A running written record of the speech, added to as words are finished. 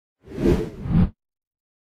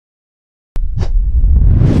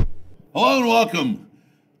Hello and welcome.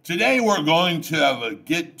 Today we're going to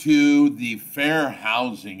get to the Fair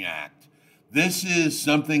Housing Act. This is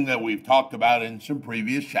something that we've talked about in some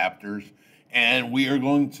previous chapters, and we are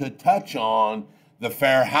going to touch on the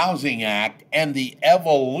Fair Housing Act and the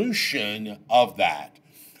evolution of that.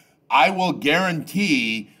 I will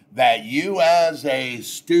guarantee that you, as a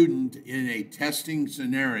student in a testing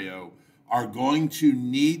scenario, are going to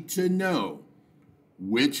need to know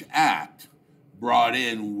which act brought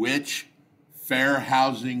in which fair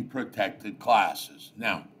housing protected classes.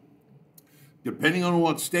 Now, depending on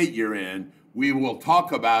what state you're in, we will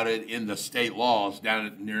talk about it in the state laws down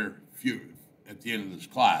at the end of this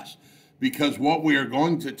class, because what we are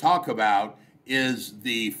going to talk about is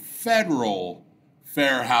the federal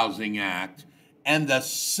Fair Housing Act and the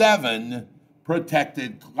 7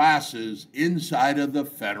 protected classes inside of the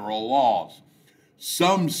federal laws.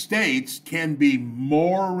 Some states can be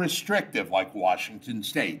more restrictive, like Washington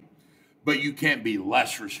State, but you can't be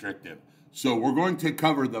less restrictive. So we're going to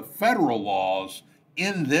cover the federal laws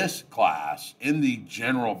in this class, in the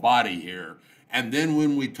general body here, and then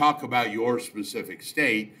when we talk about your specific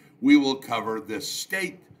state, we will cover the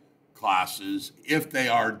state classes if they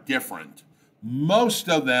are different. Most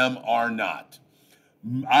of them are not.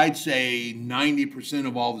 I'd say 90%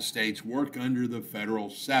 of all the states work under the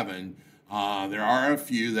federal 7. There are a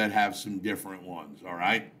few that have some different ones, all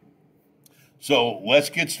right? So let's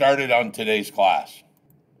get started on today's class.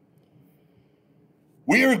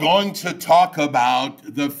 We are going to talk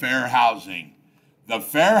about the fair housing. The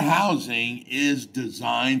fair housing is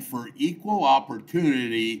designed for equal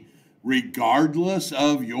opportunity regardless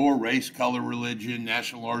of your race, color, religion,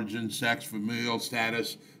 national origin, sex, familial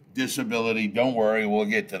status, disability. Don't worry, we'll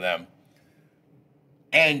get to them.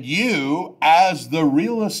 And you, as the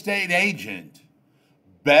real estate agent,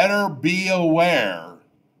 better be aware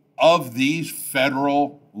of these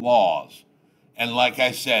federal laws. And like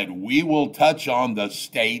I said, we will touch on the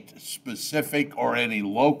state specific or any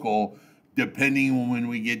local, depending on when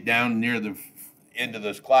we get down near the end of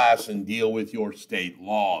this class and deal with your state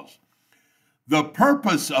laws. The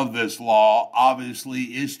purpose of this law, obviously,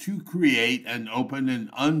 is to create an open and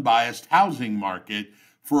unbiased housing market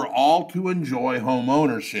for all to enjoy home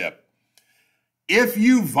ownership. If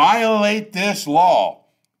you violate this law,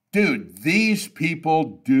 dude, these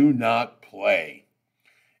people do not play.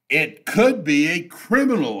 It could be a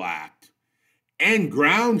criminal act and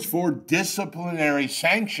grounds for disciplinary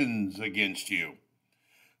sanctions against you.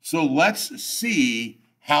 So let's see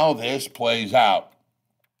how this plays out.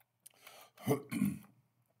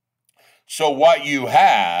 So what you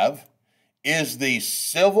have is the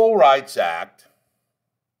Civil Rights Act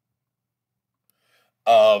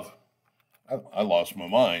of, I lost my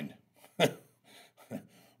mind.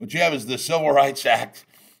 What you have is the Civil Rights Act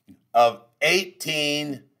of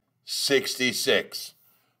 1866,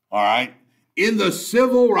 all right? In the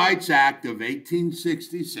Civil Rights Act of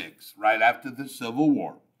 1866, right after the Civil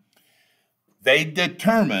War, they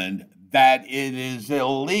determined that it is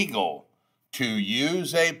illegal to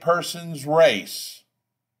use a person's race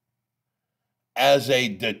as a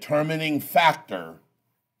determining factor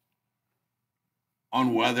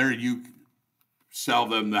on whether you sell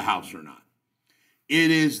them the house or not. It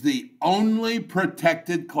is the only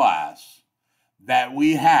protected class that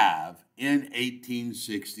we have in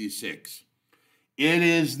 1866. It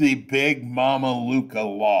is the Big Mama Luca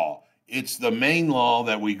law. It's the main law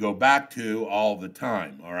that we go back to all the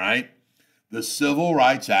time, all right? The Civil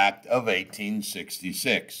Rights Act of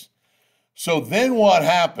 1866. So then what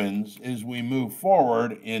happens is we move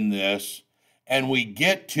forward in this and we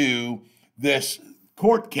get to this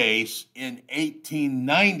court case in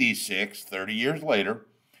 1896, 30 years later,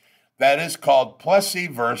 that is called Plessy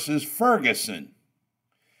versus Ferguson.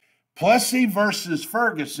 Plessy versus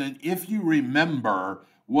Ferguson, if you remember,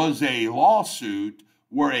 was a lawsuit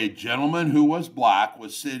where a gentleman who was black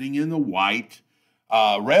was sitting in the white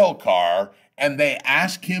rail car, and they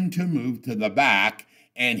asked him to move to the back,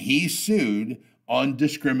 and he sued on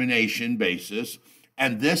discrimination basis.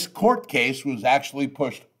 And this court case was actually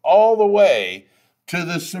pushed all the way to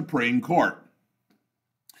the Supreme Court.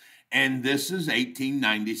 And this is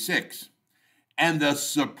 1896. And the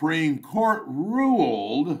Supreme Court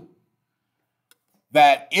ruled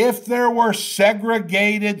that if there were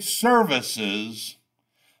segregated services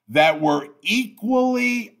that were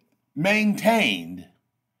equally maintained,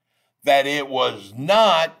 that it was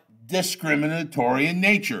not discriminatory in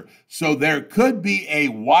nature. So there could be a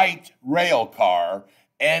white rail car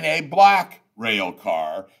and a black rail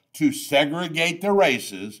car to segregate the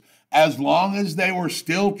races, as long as they were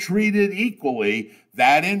still treated equally,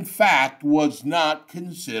 that in fact was not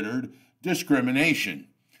considered discrimination.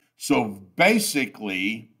 So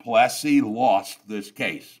basically, Plessy lost this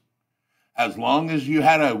case. As long as you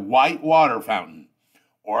had a white water fountain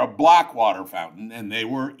or a black water fountain, and they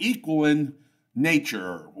were equal in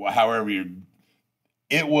nature, or however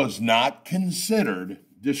it was not considered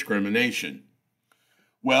discrimination.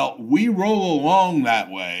 Well, we roll along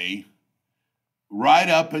that way right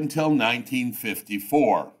up until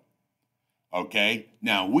 1954. Okay?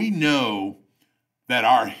 Now, we know that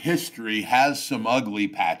our history has some ugly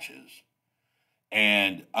patches.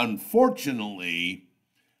 And unfortunately,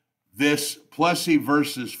 this Plessy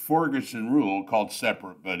versus Ferguson rule, called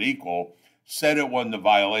separate but equal, said it wasn't a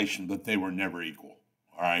violation, but they were never equal.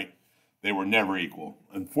 All right? They were never equal.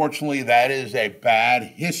 Unfortunately, that is a bad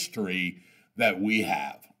history that we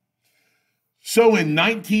have. So in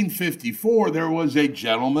 1954, there was a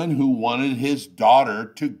gentleman who wanted his daughter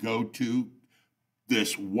to go to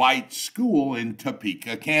this white school in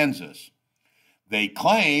Topeka, Kansas. They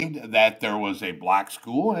claimed that there was a black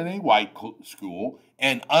school and a white school,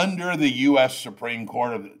 and under the U.S. Supreme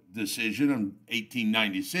Court decision in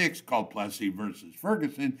 1896 called Plessy versus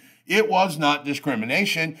Ferguson, it was not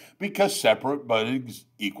discrimination because separate but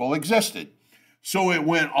equal existed. So it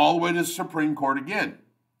went all the way to the Supreme Court again,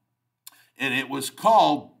 and it was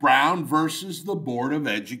called Brown versus the Board of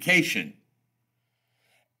Education.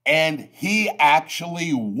 And he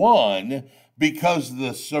actually won because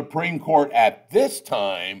the Supreme Court at this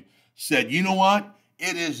time said, you know what?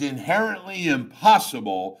 It is inherently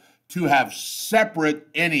impossible to have separate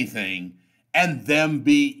anything and them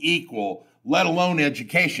be equal, let alone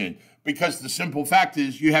education, because the simple fact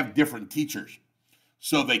is you have different teachers.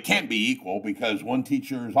 So they can't be equal because one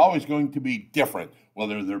teacher is always going to be different,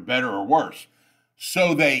 whether they're better or worse.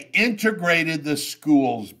 So they integrated the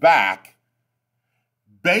schools back.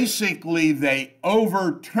 Basically, they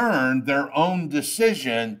overturned their own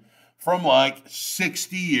decision from like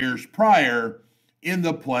 60 years prior in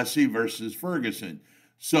the Plessy versus Ferguson.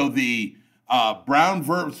 So the Brown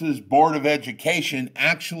versus Board of Education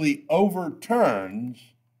actually overturns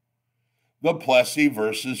the Plessy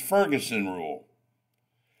versus Ferguson rule.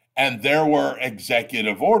 And there were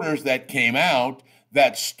executive orders that came out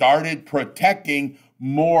that started protecting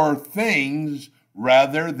more things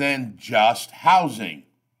rather than just housing.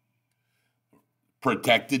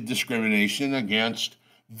 Protected discrimination against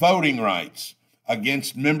voting rights,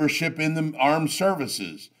 against membership in the armed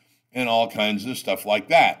services, and all kinds of stuff like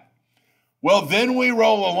that. Well, then we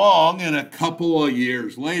roll along, and a couple of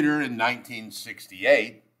years later, in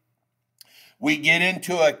 1968, we get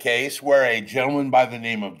into a case where a gentleman by the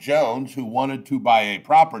name of Jones, who wanted to buy a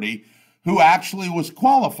property, who actually was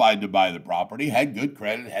qualified to buy the property, had good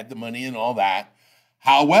credit, had the money and all that.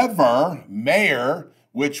 However, Mayer,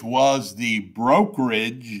 which was the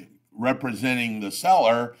brokerage representing the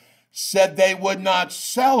seller, said they would not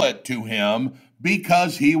sell it to him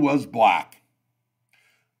because he was black.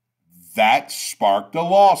 That sparked a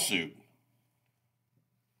lawsuit.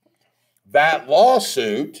 That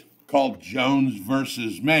lawsuit, called Jones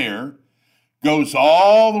versus Mayer, goes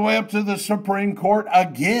all the way up to the Supreme Court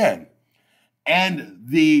again. And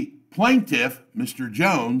the plaintiff, Mr.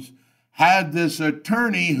 Jones, had this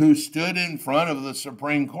attorney who stood in front of the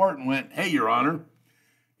Supreme Court and went, hey, Your Honor,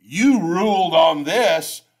 you ruled on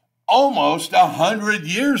this almost 100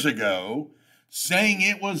 years ago, saying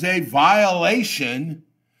it was a violation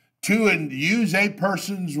to use a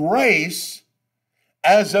person's race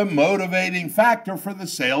as a motivating factor for the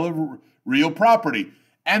sale of real property.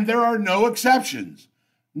 And there are no exceptions.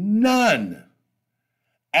 None.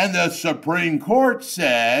 And the Supreme Court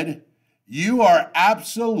said, you are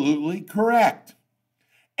absolutely correct.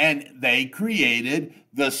 And they created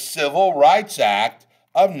the Civil Rights Act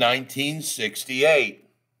of 1968.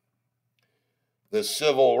 The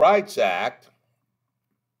Civil Rights Act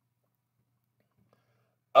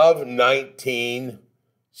of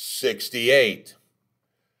 1968.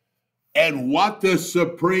 And what the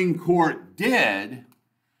Supreme Court did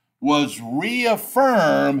was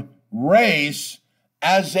reaffirm race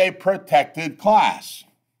as a protected class.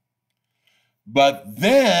 But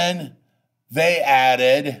then they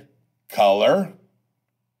added color,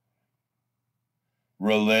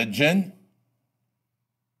 religion,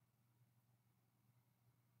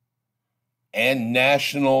 and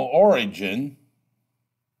national origin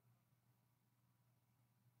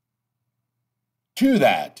to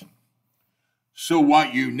that. So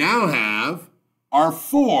what you now have are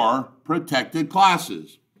 4 protected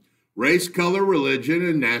classes: race, color, religion,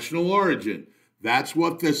 and national origin. That's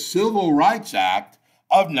what the Civil Rights Act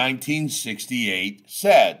of 1968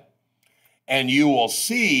 said. And you will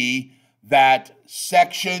see that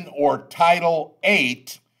section or Title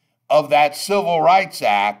 8 of that Civil Rights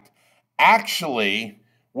Act actually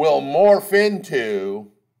will morph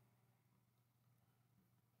into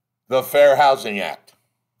the Fair Housing Act.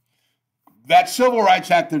 That Civil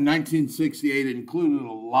Rights Act of 1968 included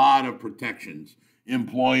a lot of protections,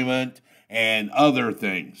 employment and other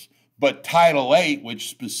things. But Title VIII, which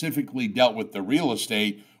specifically dealt with the real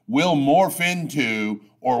estate, will morph into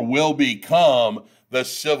or will become the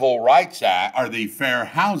Civil Rights Act or the Fair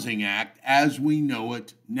Housing Act as we know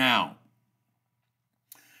it now.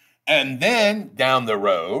 And then down the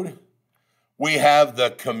road, we have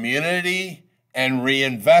the Community and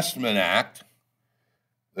Reinvestment Act,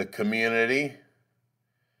 the Community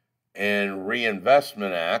and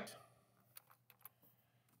Reinvestment Act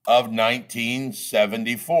of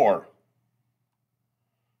 1974.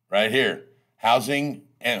 Right here, housing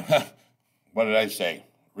and, what did I say?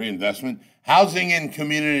 Reinvestment? Housing and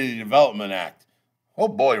Community Development Act. Oh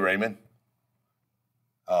boy, Raymond.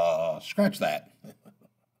 Scratch that.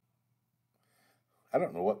 I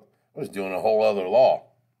don't know what, I was doing a whole other law.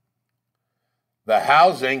 The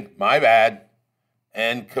Housing, my bad,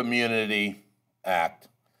 and Community Act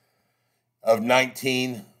of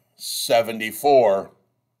 1974,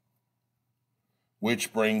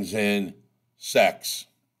 which brings in sex.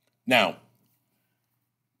 Now,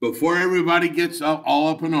 before everybody gets all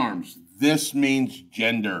up in arms, this means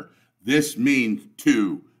gender. This means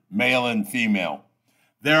two, male and female.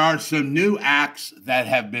 There are some new acts that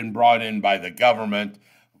have been brought in by the government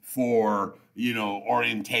for,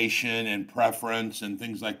 orientation and preference and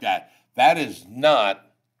things like that. That is not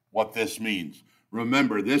what this means.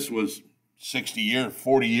 Remember, this was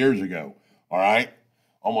 40 years ago, all right?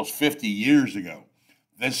 Almost 50 years ago.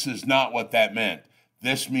 This is not what that meant.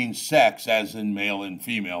 This means sex as in male and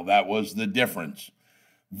female. That was the difference.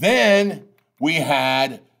 Then we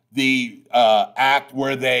had the act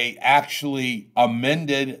where they actually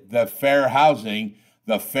amended the Fair Housing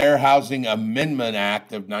Amendment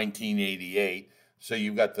Act of 1988. So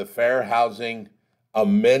you've got the Fair Housing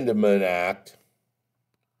Amendment Act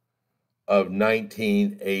of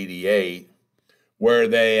 1988, where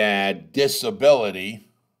they add disability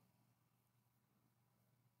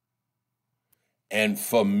and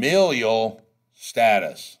familial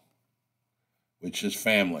status, which is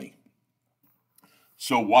family.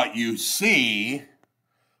 So what you see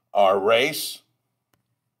are race,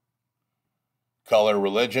 color,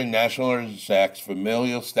 religion, national origin, sex,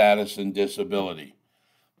 familial status, and disability.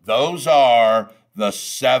 Those are the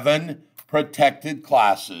 7 protected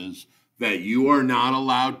classes that you are not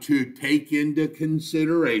allowed to take into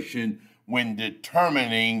consideration when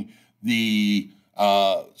determining the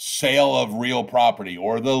sale of real property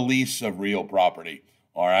or the lease of real property,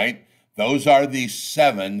 all right? Those are the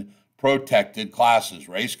 7 protected classes: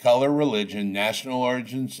 race, color, religion, national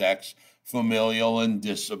origin, sex, familial, and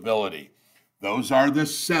disability. Those are the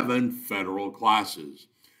 7 federal classes.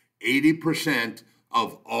 80%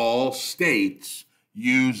 of all states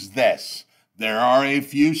use this. There are a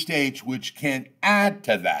few states which can add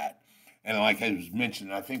to that. And like I was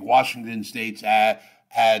mentioning, I think Washington State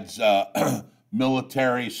adds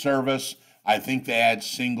military service. I think they add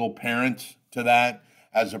single parent to that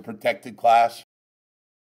as a protected class.